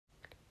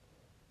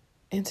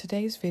In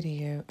today's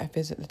video, I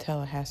visit the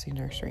Tallahassee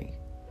Nursery.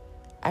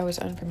 I was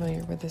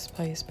unfamiliar with this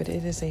place, but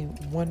it is a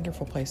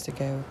wonderful place to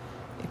go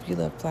if you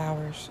love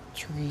flowers,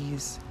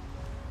 trees,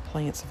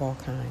 plants of all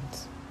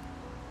kinds.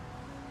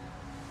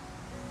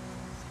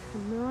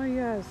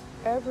 Camellias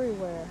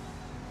everywhere.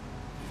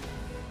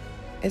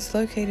 It's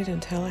located in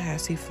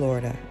Tallahassee,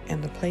 Florida,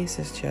 and the place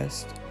is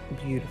just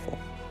beautiful.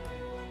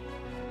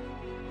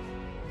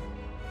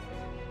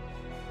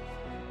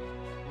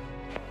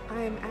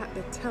 I am at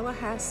the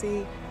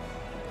Tallahassee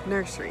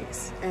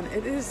Nurseries, and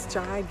it is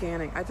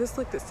gigantic. I just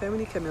looked at so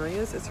many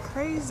camellias. It's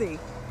crazy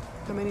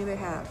how many they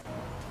have.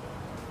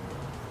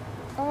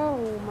 Oh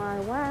my,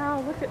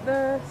 wow, look at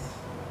this.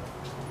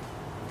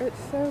 It's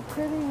so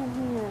pretty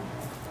in here.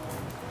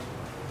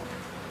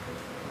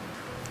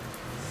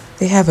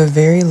 They have a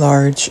very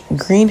large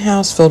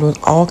greenhouse filled with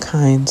all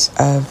kinds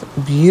of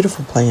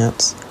beautiful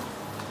plants.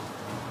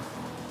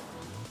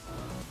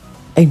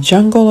 A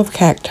jungle of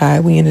cacti.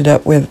 We ended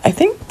up with, I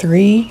think,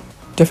 3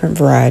 different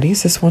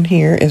varieties. This one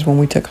here is one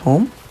we took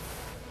home.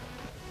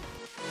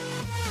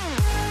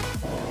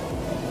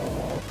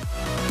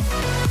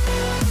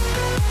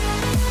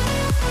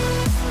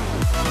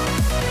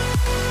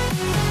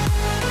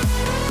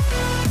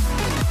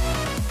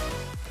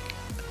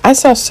 I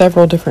saw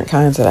several different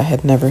kinds that I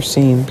had never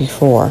seen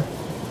before.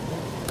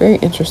 Very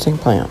interesting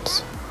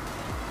plants.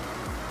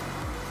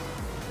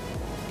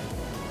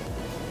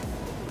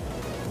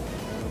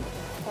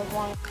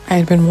 I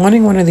had been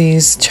wanting one of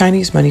these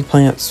Chinese money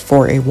plants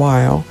for a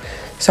while,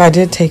 so I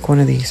did take one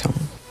of these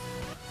home.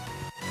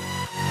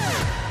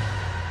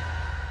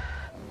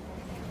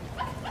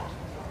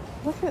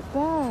 Look at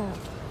that.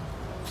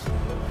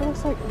 It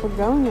looks like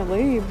begonia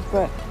leaves,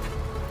 but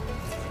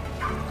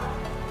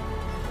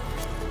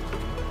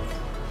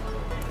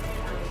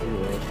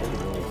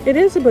it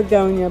is a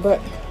begonia, but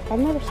I've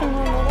never seen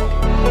one like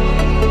that.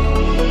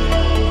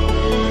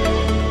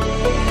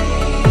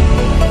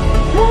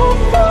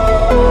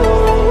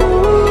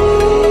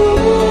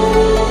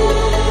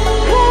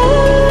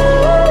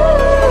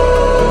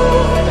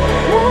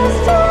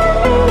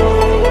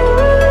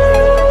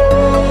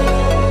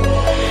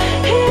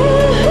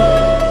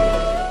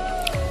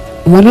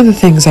 One of the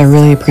things I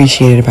really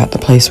appreciated about the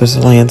place was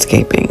the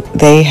landscaping.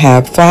 They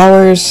have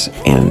flowers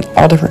and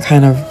all different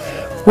kind of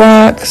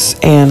rocks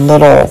and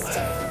little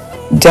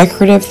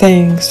decorative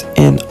things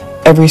in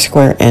every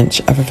square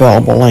inch of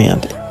available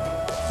land.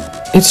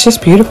 It's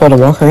just beautiful to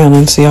walk around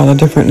and see all the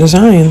different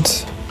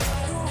designs.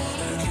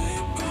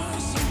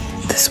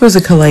 This was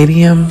a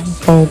caladium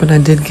bulb and I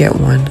did get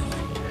one.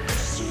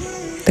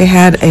 They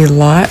had a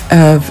lot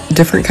of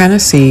different kind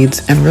of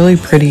seeds and really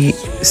pretty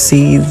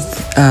seed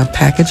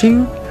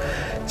packaging.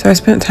 So I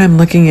spent time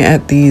looking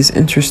at these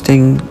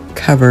interesting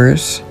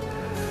covers.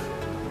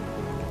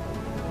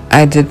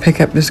 I did pick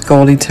up this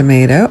Goldie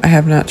tomato. I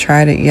have not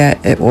tried it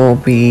yet. It will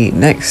be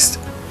next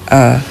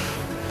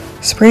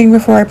spring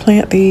before I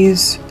plant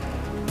these.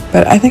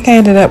 But I think I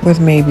ended up with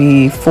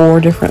maybe 4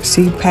 different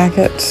seed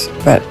packets.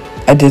 But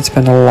I did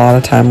spend a lot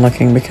of time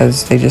looking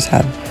because they just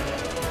had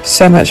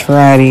so much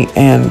variety,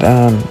 and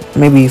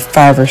maybe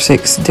 5 or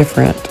 6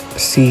 different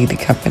seed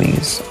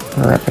companies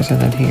were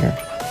represented here.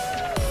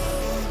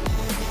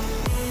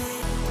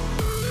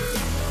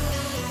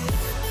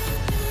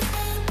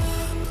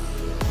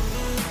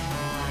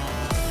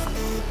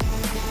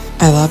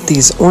 I love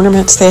these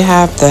ornaments they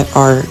have that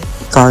are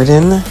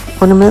garden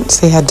ornaments.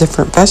 They had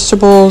different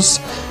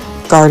vegetables,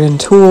 garden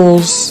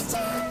tools,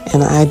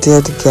 and I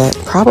did get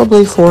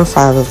probably 4 or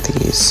 5 of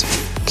these.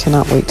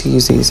 Cannot wait to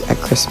use these at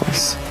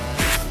Christmas.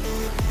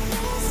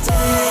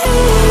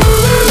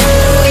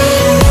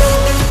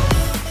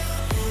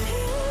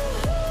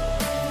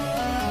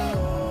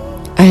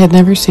 I had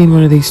never seen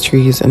one of these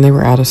trees and they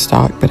were out of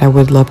stock, but I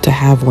would love to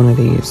have one of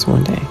these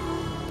one day.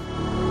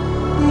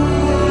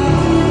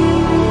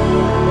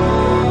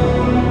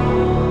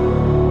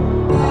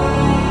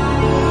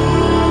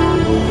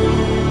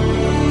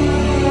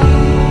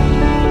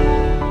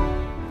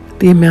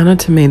 The amount of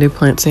tomato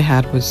plants they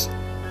had was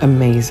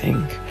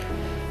amazing.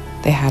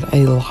 They had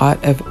a lot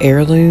of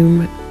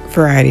heirloom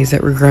varieties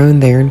that were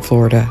grown there in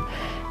Florida,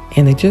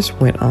 and they just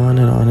went on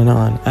and on and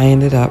on. I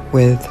ended up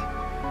with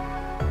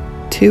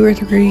 2 or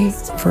 3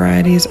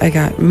 varieties. I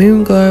got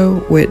Moon Glow,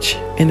 which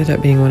ended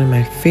up being one of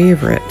my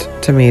favorite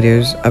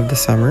tomatoes of the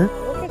summer.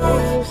 Look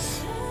at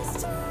these.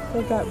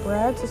 They've got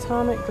Brad's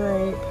Atomic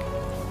Grape,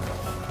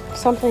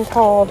 something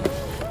called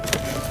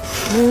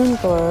Moon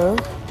Glow.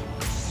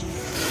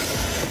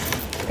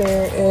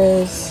 There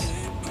is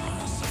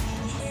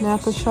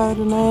Napa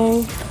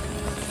Chardonnay,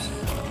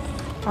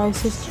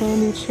 Isis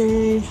Candy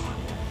Cherry.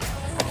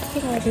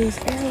 Look at all these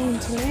heirloom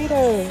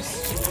tomatoes.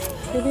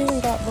 They've even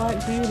got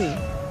Black Beauty.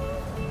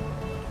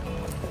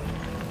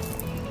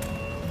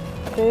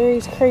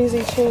 Barry's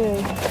Crazy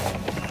Cherry.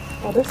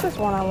 Now this is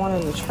one I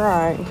wanted to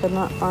try and could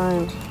not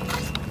find.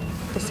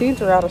 The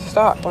seeds are out of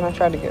stock when I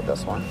tried to get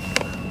this one.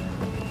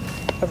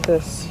 Of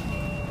this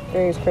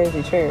Barry's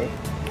Crazy Cherry.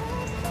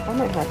 I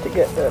might have to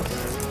get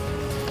this.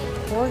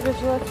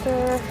 Mortgage left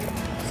there.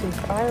 Some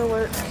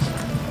fireworks.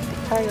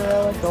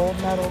 Tigerella gold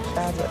medal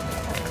chadwick.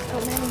 That's so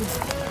many.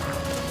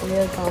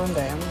 Rio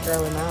Grande. I'm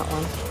growing that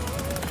one.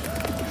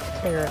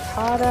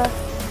 Terracotta.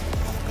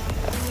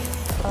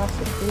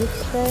 Classic beef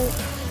steak.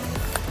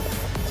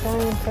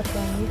 Italian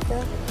pepperonica.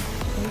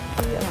 I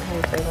don't know how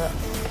you say that.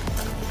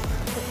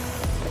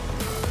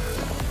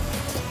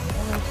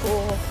 Very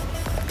cool.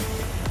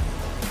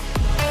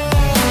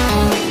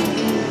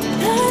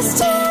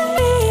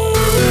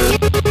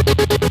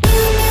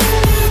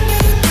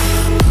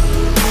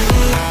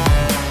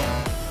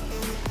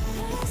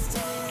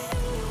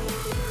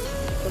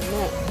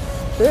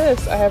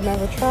 This I have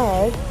never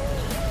tried.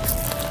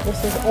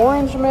 This is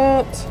orange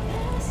mint,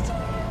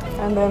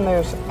 and then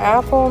there's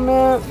apple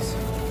mint,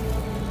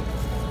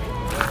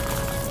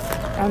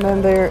 and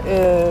then there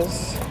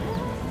is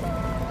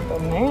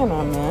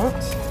banana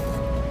mint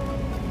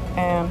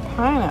and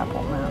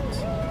pineapple mint.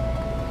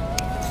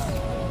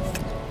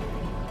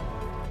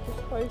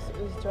 This place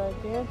is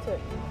gigantic.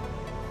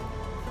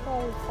 Look at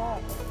all these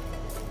pots.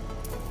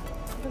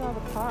 Look at all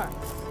the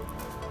pots.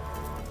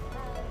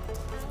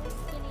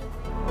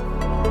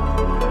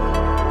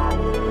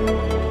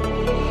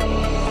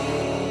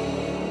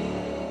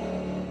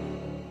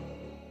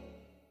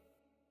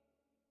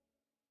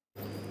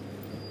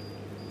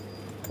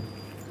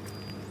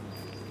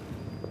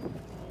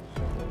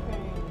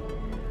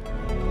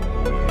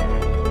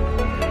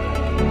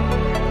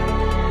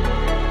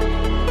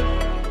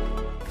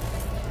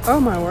 Oh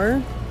my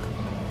word.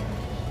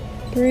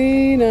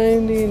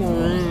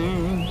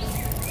 $3.99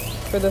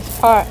 for this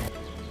pot.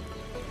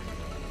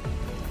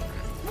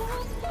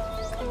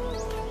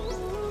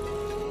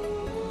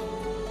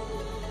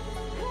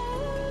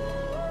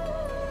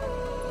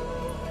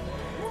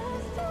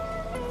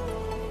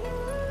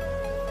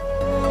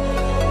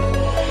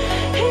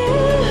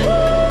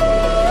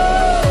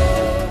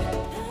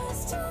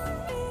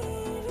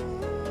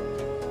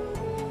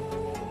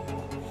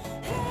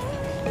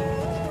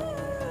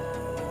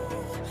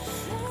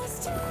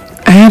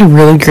 I had a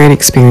really great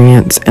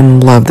experience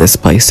and love this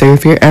place. So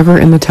if you're ever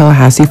in the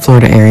Tallahassee,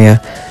 Florida area,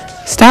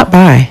 stop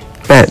by.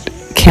 But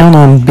count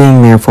on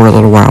being there for a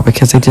little while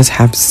because they just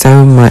have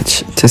so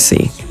much to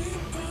see.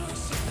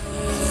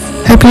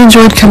 Hope you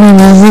enjoyed coming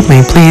along with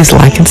me. Please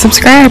like and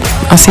subscribe.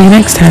 I'll see you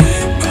next time.